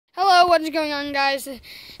what is going on, guys?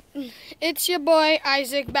 It's your boy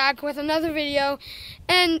Isaac back with another video,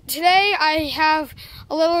 and today I have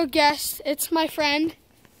a little guest. It's my friend.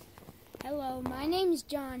 Hello, my name is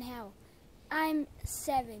John Howell. I'm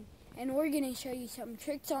 7, and we're going to show you some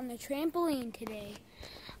tricks on the trampoline today.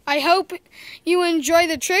 I hope you enjoy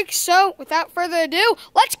the tricks, so without further ado,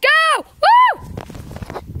 let's go! Woo!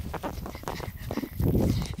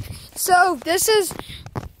 So this is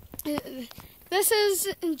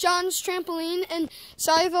John's trampoline, and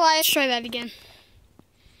sorry for the light. Let's try that again.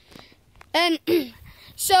 And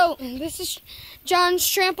so this is John's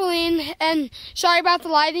trampoline, and sorry about the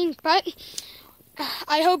lighting, but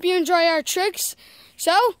I hope you enjoy our tricks.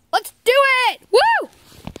 So let's do it! Woo!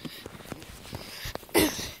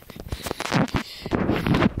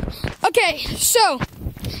 Okay, so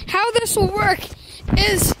how this will work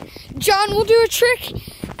is John will do a trick,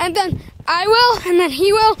 and then I will, and then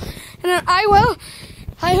he will, and then I will.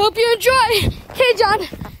 I hope you enjoy. Okay, John,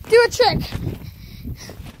 do a trick.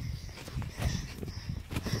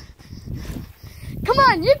 Come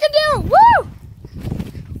on, you can do it. Woo!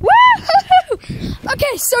 Woo!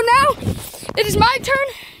 Okay, so now it is my turn.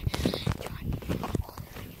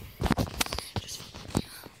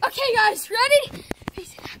 Okay, guys, ready?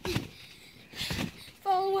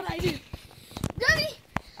 Follow what I do. Ready?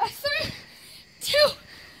 3, 2,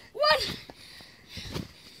 1.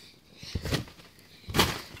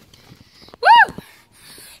 Woo!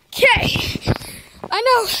 Okay. I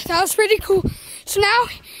know, that was pretty cool. So now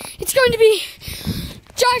it's going to be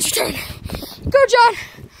John's turn. Go, John.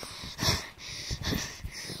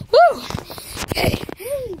 Woo! Okay.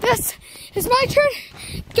 This is my turn.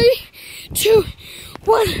 3, 2,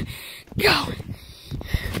 1, go.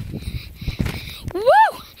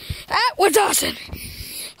 Woo! That was awesome.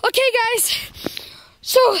 Okay, guys.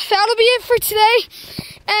 So that'll be it for today.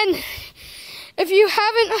 And if you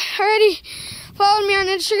haven't already followed me on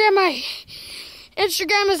Instagram, my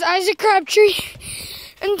Instagram is Isaac Crabtree.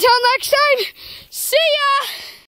 Until next time, see ya!